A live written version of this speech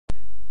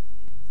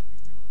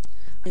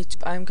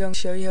YouTube, I'm going to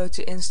show you how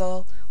to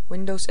install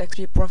Windows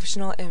XP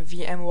Professional and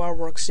VMware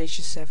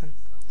Workstation 7.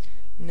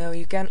 Now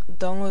you can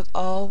download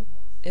all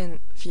in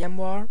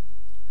VMware.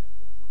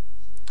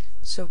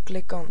 So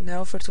click on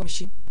Now Virtual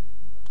Machine.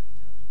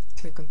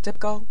 Click on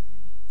Typical.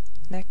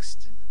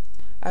 Next.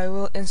 I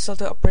will install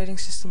the operating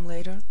system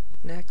later.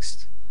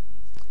 Next.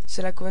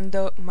 Select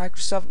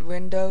Microsoft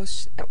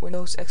Windows and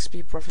Windows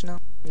XP Professional.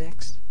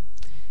 Next.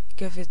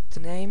 Give it the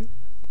name.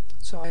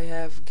 So I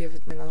have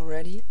given it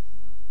already.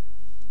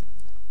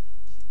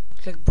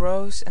 Click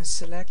Browse and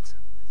select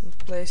the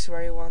place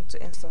where you want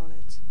to install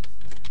it.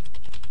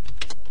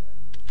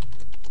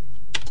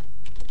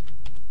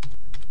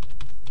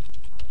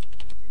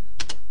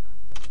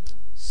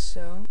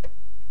 So,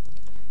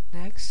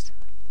 next,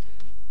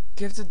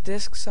 give the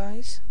disk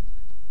size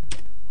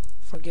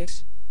 4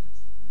 gigs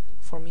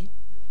for me,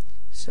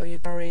 so you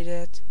can read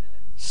it.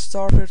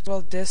 Store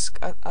virtual disk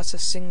as a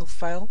single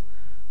file,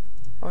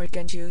 or you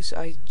can choose,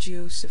 I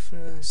choose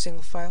a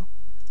single file.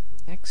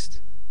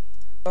 Next,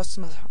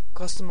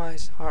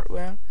 customize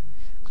hardware.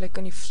 Click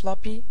on the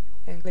floppy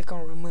and click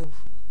on remove.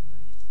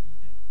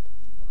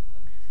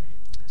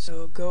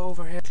 So go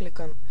over here, click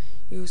on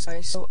use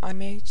ISO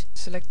image,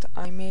 select the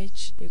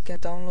image you can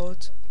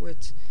download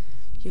with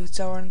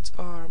uTorrent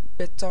or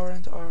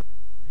BitTorrent or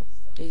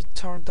a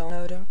torrent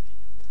downloader.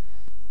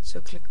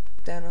 So click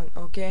then on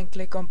OK and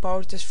click on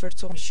power this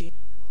virtual machine.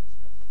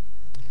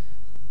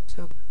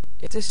 So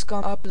if this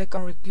comes up, click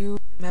on review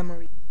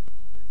memory.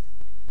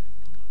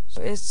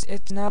 So it's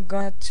now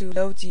going to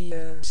load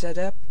the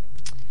setup.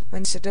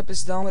 When the setup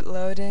is done with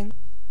loading,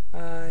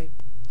 I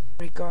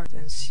record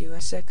and see you in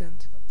a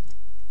second.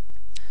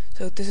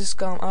 So this has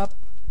come up.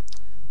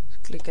 So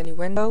click any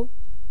window,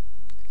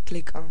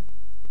 click on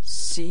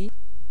C,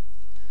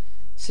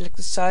 select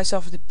the size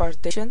of the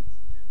partition,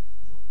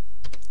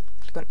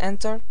 click on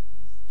enter,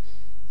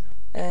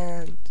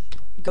 and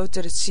go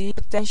to the C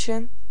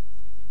partition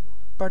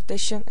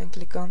and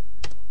click on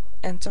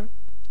enter.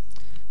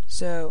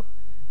 So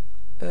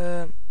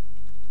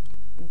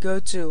go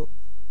to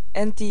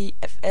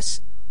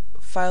NTFS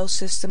file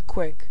system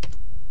quick,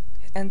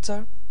 hit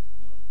enter.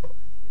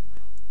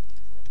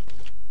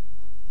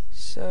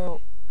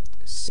 So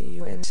see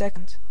you in a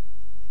second.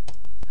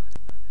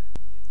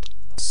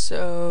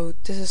 So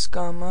this has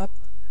come up.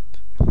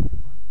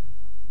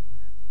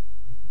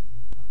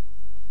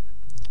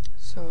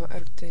 So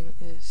everything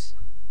is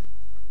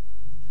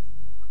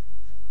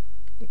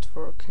not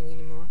working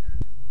anymore.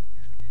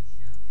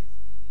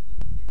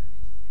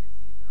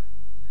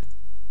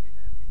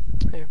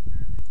 Here.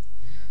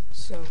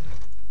 So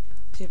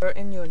type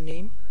in your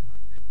name.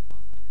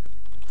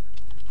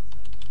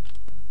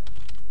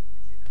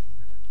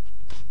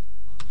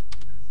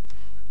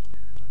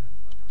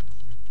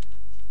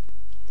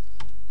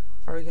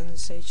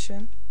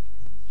 Organization.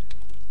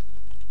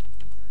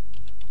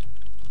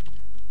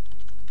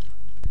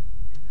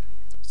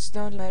 It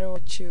doesn't matter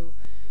what you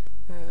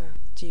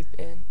type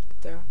in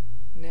there.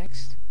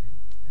 Next,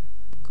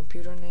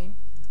 computer name.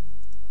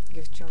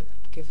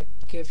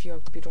 Give your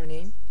computer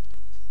name.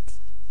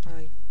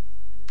 Like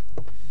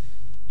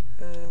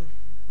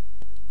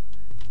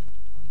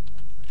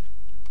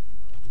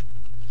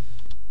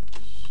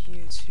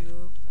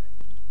YouTube.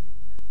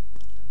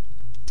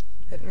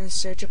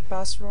 Administrator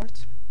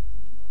password.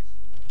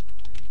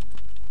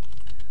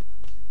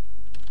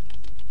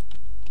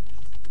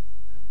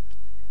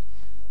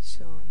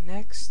 So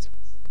next,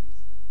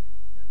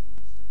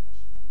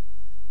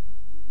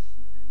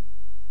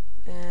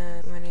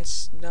 and when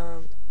it's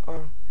done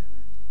or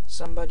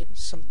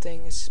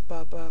something is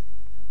pop up,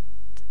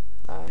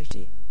 I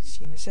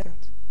see in a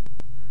second.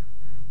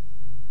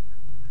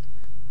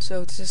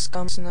 So this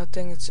comes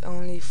nothing. It's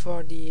only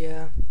for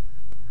the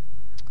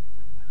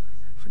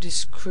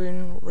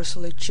screen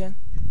resolution.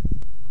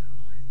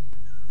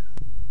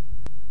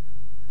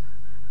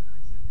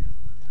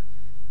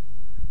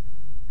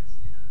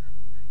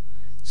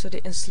 So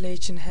the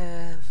installation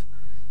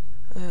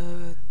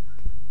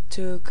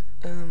took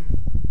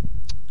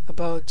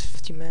about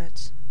 50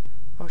 minutes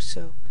or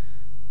so.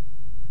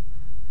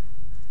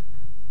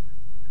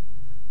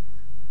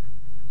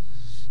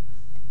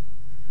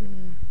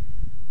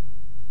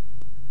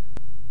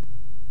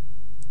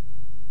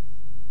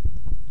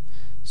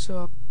 So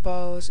I'll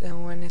pause,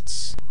 and when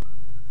it's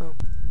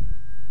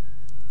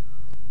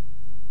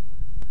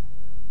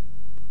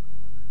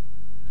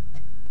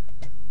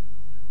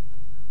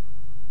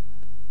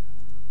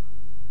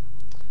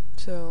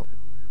so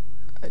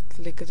I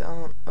click it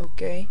on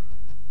OK.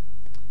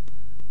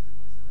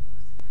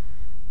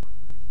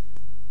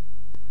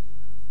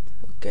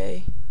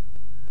 Okay.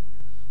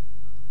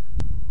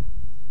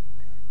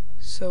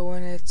 So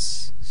when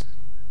it's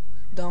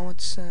done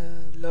with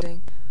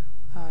loading,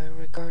 I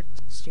record.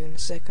 See you in a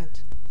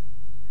second.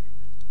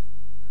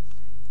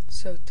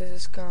 So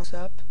this comes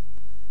up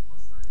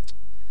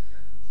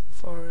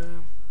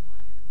for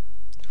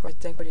I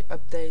think for the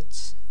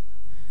updates.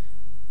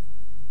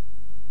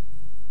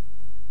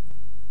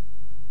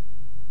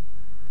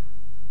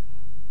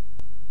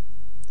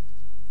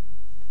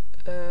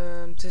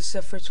 this is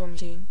a virtual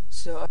machine,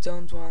 so I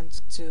don't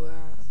want to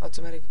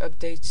automatic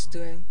updates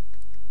doing.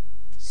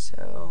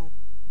 So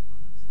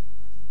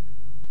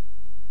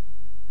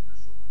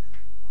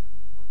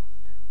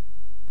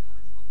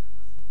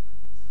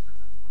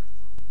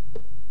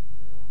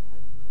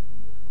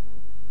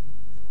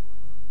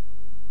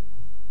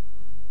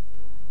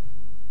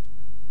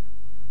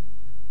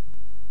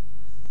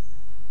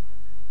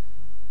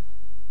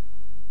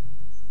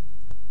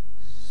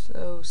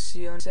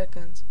see you in a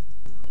second.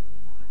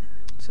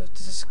 So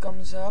this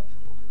comes up,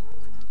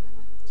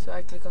 so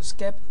I click on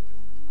skip.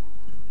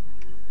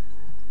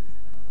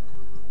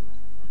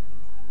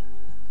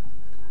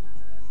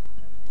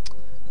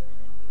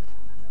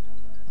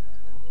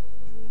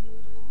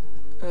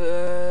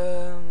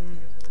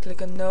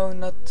 Click on no,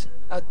 not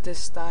at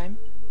this time,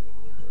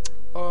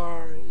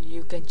 or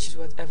you can choose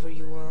whatever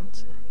you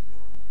want.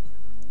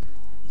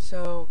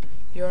 So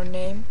your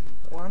name,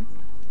 one.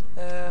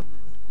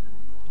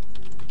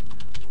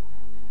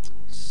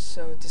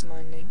 So this is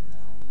my name.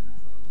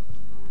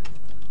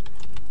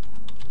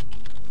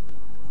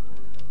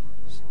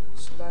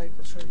 So like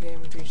also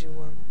game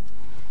 321.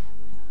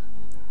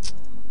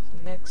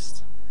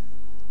 Next.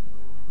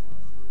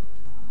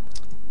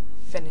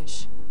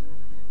 Finish.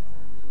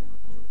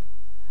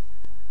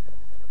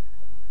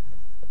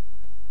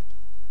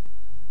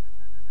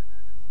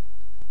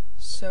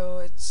 So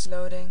it's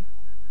loading.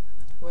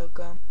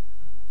 Welcome.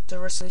 The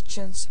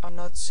resolutions are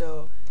not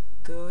so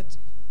good.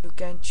 You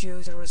can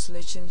choose the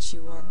resolutions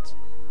you want.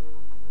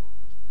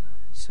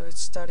 So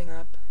it's starting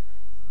up.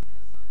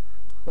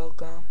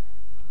 Welcome.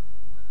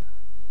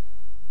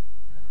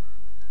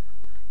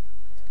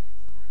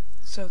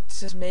 So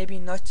this is maybe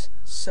not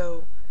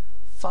so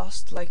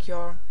fast like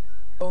your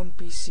own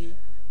PC,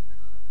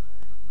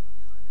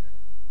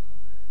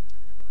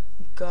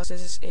 because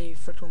this is a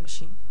virtual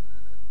machine.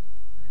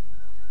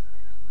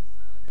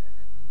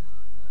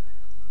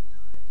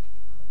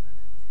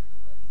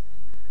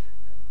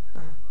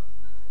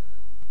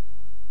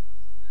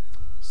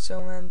 So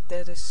when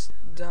that is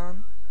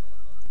done,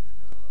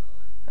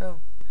 oh,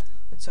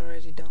 it's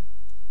already done.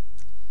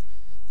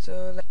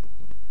 So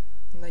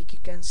like you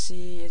can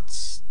see,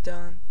 it's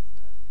done.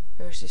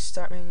 Here's the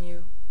start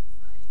menu.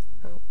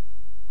 Oh,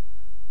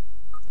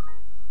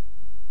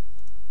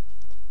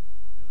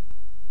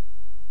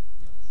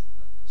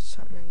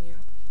 start menu.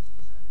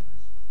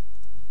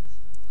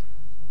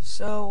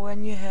 So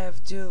when you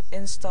have to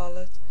install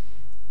it,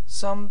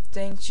 some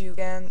things you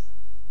can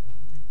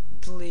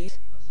delete,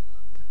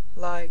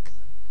 like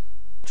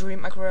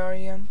Dream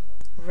Aquarium,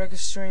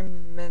 Registry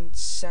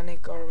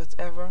Scenic or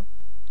whatever,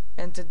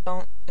 and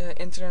the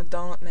Internet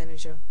Download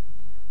Manager.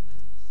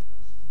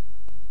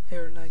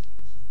 Here, like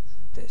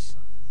this.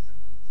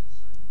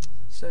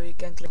 So you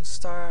can click on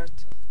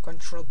Start,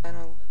 Control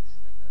Panel.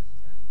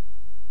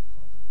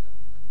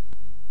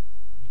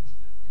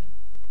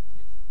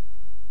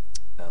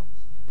 Oh,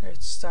 here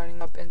it's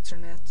starting up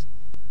Internet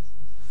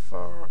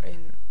for a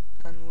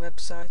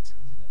website.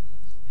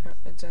 Here,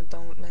 Internet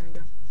Download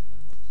Manager.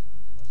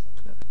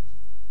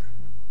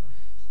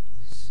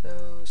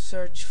 So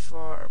search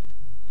for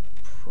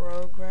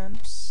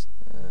programs.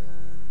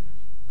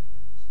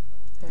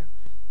 Here,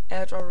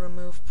 add or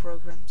remove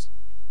programs.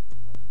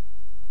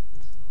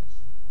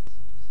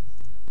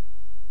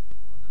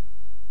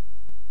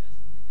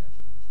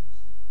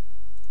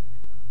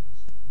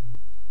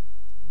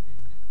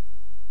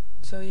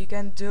 So you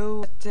can do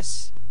with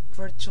this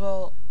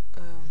virtual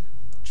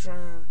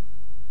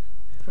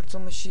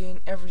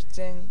machine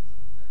everything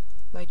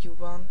like you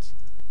want.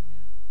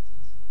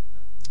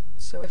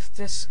 So if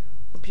this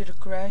computer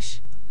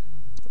crash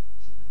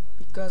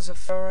because a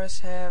virus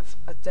have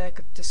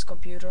attacked this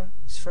computer,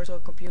 this virtual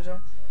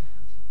computer,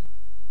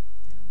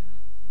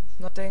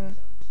 nothing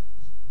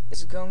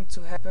is going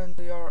to happen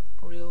to your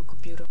real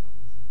computer.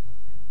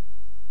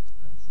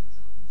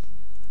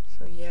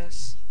 So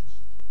yes.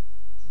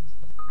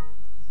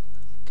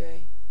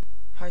 Okay.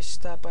 Hi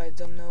stop, I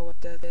don't know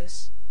what that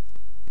is.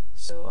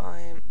 So I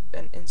am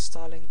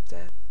installing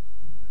that.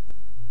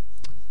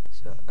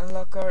 So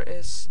Unlocker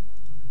is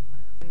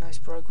a nice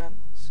program,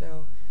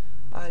 so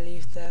I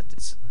leave that.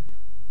 It's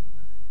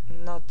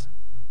not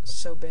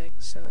so big,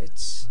 so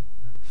it's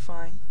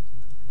fine.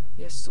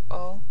 Yes to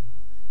all.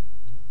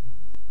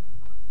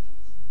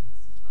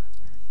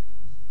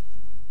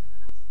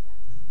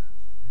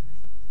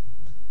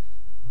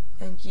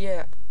 And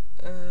yeah,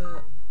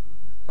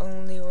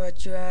 only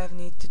what you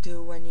need to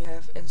do when you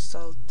have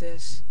installed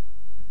this,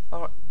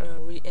 or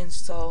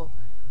reinstall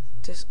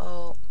this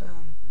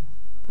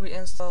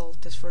reinstall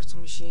this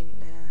virtual machine,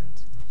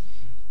 and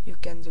you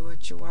can do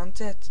what you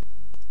wanted.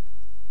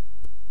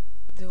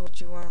 Do what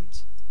you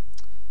want.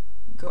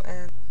 Go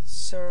and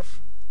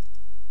serve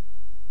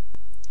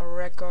a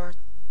record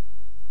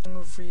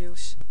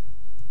reviews.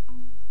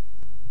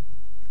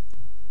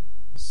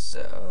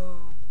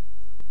 So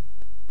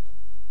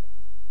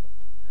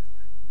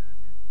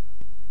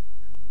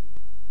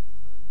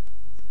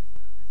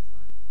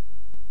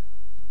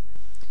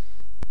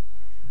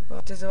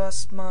well, this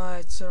was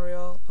my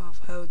tutorial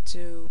of how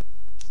to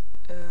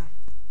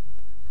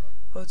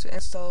how to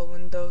install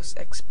Windows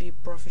XP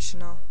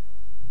Professional.